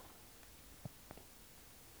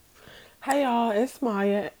Hey y'all, it's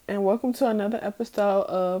Maya, and welcome to another episode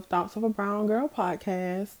of Thoughts of a Brown Girl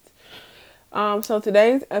podcast. So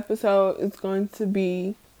today's episode is going to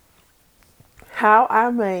be how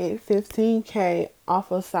I made 15K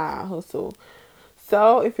off a side hustle.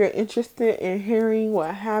 So if you're interested in hearing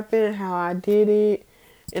what happened, how I did it,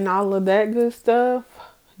 and all of that good stuff,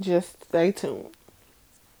 just stay tuned.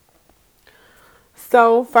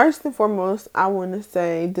 So first and foremost, I want to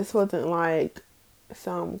say this wasn't like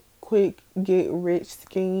some quick get rich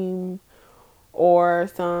scheme or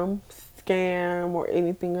some scam or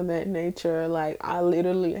anything of that nature. Like I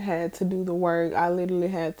literally had to do the work. I literally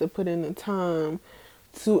had to put in the time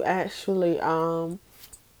to actually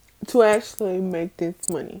make this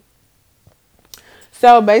money.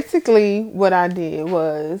 So basically what I did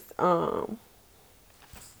was I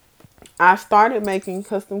started making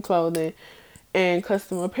custom clothing and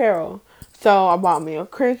custom apparel. So I bought me a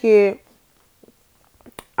Cricut,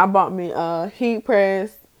 I bought me a heat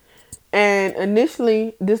press, and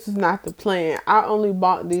initially this was not the plan. I only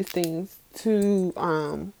bought these things to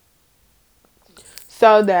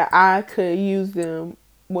so that I could use them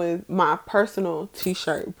with my personal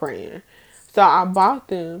t-shirt brand. So I bought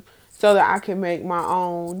them so that I could make my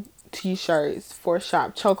own t-shirts for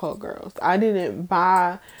Shop Choco Girls. I didn't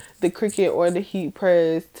buy the Cricut or the heat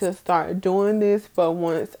press to start doing this, but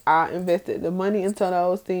once I invested the money into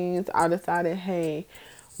those things, I decided, hey,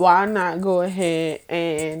 why not go ahead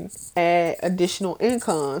and add additional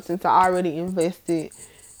income since I already invested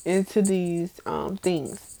into these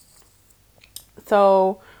things.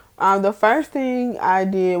 So, the first thing I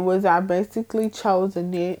did was I basically chose a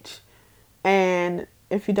niche. And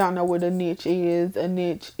if you don't know what a niche is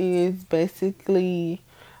basically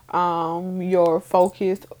your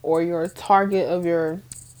focus or your target of your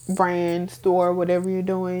brand, store, whatever you're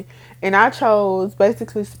doing. And I chose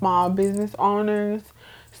basically small business owners.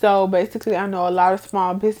 So basically, I know a lot of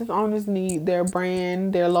small business owners need their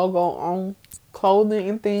brand, their logo on clothing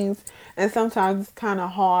and things. And sometimes it's kind of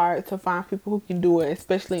hard to find people who can do it,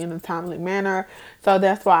 especially in a timely manner. So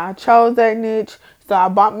that's why I chose that niche. So I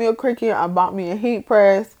bought me a Cricut, I bought me a heat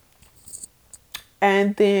press,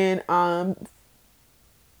 and then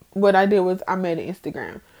what I did was I made an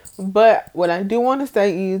Instagram. But what I do want to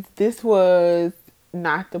say is this was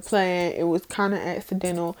not the plan. It was kind of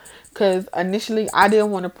accidental because initially I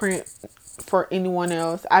didn't want to print for anyone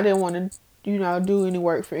else. I didn't want to, do any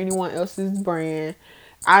work for anyone else's brand.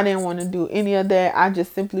 I didn't want to do any of that. I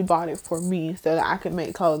just simply bought it for me so that I could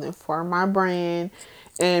make clothing for my brand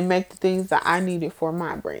and make the things that I needed for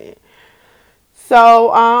my brand.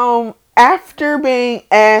 So, after being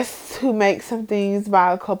asked to make some things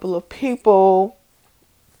by a couple of people,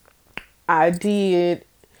 I did.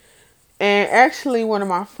 And actually, one of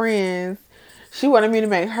my friends, she wanted me to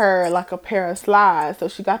make her like a pair of slides. So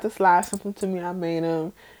she got the slides, something to me. I made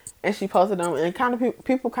them, and she posted them, and kind of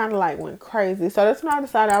people kind of like went crazy. So that's when I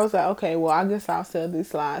decided. I was like, okay, well, I guess I'll sell these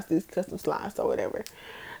slides, these custom slides, or whatever.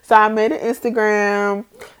 So I made an Instagram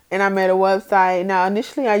and I made a website. Now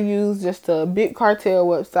initially I used just a Big Cartel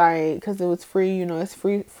website because it was free. It's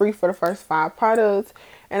free for the first 5 products.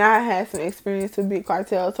 And I had some experience with Big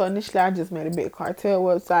Cartel, so initially I just made a Big Cartel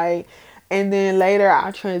website. And then later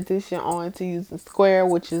I transitioned on to using Square,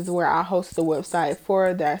 which is where I host the website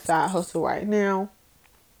for that side hustle right now.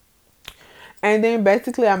 And then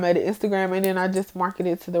basically I made an Instagram and then I just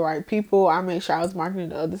marketed to the right people. I made sure I was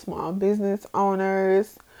marketing to other small business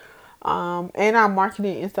owners. And I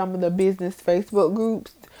marketed in some of the business Facebook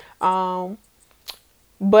groups. Um,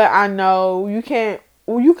 but I know you can't.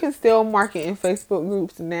 Well, you can still market in Facebook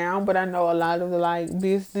groups now, but I know a lot of the like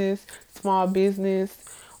business, small business,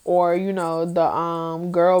 or the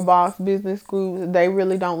girl boss business groups. They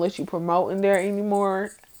really don't let you promote in there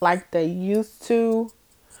anymore like they used to.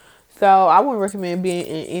 So I wouldn't recommend being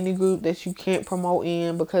in any group that you can't promote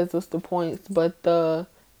in because what's the points? But the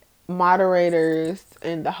moderators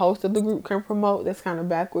and the host of the group can promote. That's kind of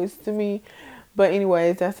backwards to me. But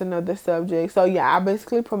anyways, that's another subject. So yeah, I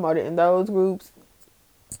basically promoted in those groups.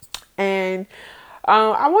 And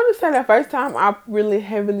I want to say the first time I really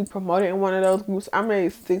heavily promoted in one of those groups, I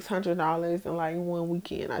made $600 in like one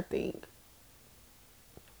weekend, I think.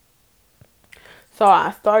 So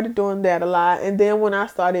I started doing that a lot. And then when I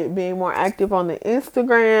started being more active on the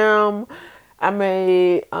Instagram, I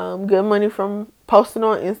made good money from posting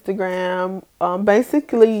on Instagram.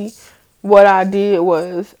 Basically, what I did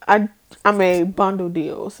was I made bundle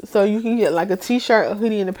deals. So you can get like a t-shirt, a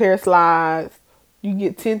hoodie, and a pair of slides. You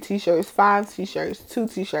get 10 t-shirts, 5 t-shirts, 2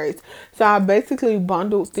 t-shirts. So I basically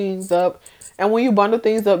bundled things up. And when you bundle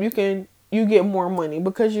things up, you can you get more money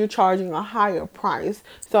because you're charging a higher price.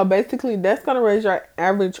 So basically, that's gonna raise your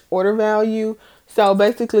average order value. So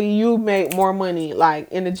basically, you make more money like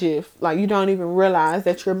in a jiff. Like you don't even realize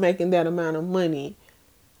that you're making that amount of money.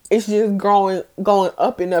 It's just going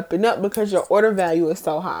up and up and up because your order value is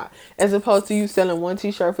so high. As opposed to you selling one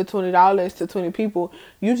T-shirt for $20 to 20 people,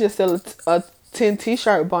 you just sell a 10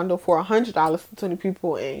 T-shirt bundle for $100 to 20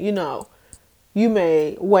 people, and you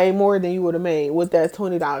made way more than you would have made with that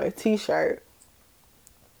 $20 T-shirt.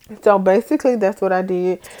 So basically, that's what I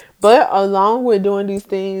did. But along with doing these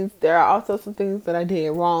things, there are also some things that I did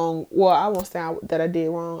wrong. Well, I won't say that I did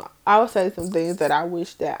wrong. I will say some things that I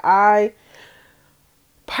wish that I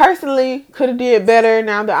personally could have did better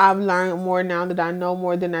now that I've learned more, now that I know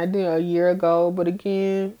more than I did a year ago. But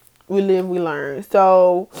again, we live, we learn.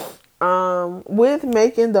 So with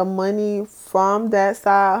making the money from that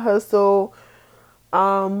side hustle,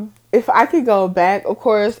 if I could go back, of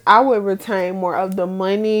course, I would retain more of the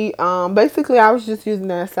money. Basically, I was just using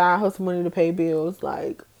that side hustle money to pay bills.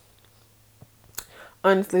 Like,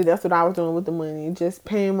 honestly, that's what I was doing with the money, just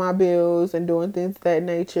paying my bills and doing things of that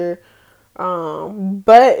nature.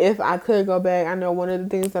 But if I could go back, I know one of the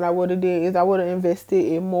things that I would have did is I would have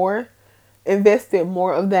invested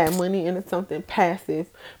more of that money into something passive,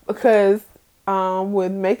 because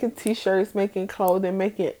with making t-shirts, making clothing,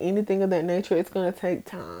 making anything of that nature, it's going to take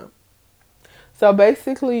time. So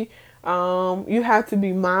basically, you have to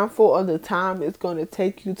be mindful of the time it's going to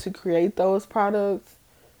take you to create those products.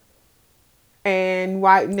 And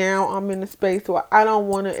right now I'm in a space where I don't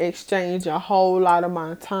want to exchange a whole lot of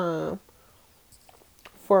my time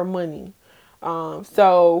for money.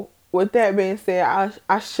 So with that being said,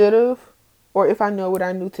 I should have, or if I know what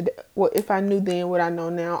I knew today, what if I knew then what I know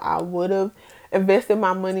now, I would have invested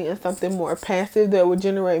my money in something more passive that would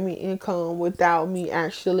generate me income without me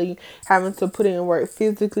actually having to put in work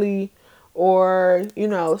physically, or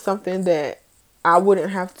something that I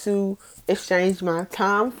wouldn't have to exchange my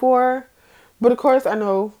time for. But of course, I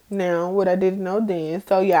know now what I didn't know then.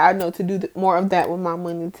 So yeah, I know to do more of that with my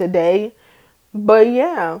money today. But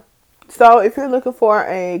yeah, so if you're looking for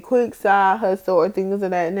a quick side hustle or things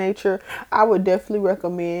of that nature, I would definitely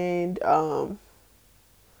recommend.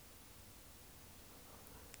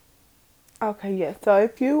 Okay, yeah. So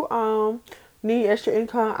if you need extra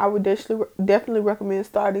income, I would definitely recommend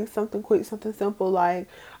starting something quick, something simple like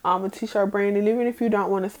a t-shirt brand. And even if you don't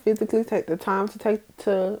want to physically take the time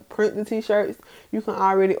to print the t-shirts, you can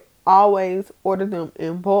already always order them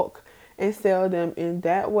in bulk and sell them in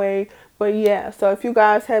that way. But yeah, so if you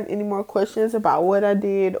guys have any more questions about what I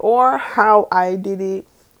did or how I did it,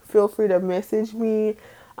 feel free to message me.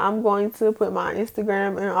 I'm going to put my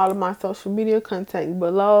Instagram and all of my social media contact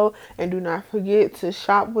below. And do not forget to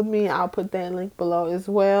shop with me. I'll put that link below as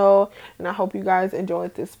well. And I hope you guys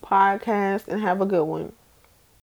enjoyed this podcast and have a good one.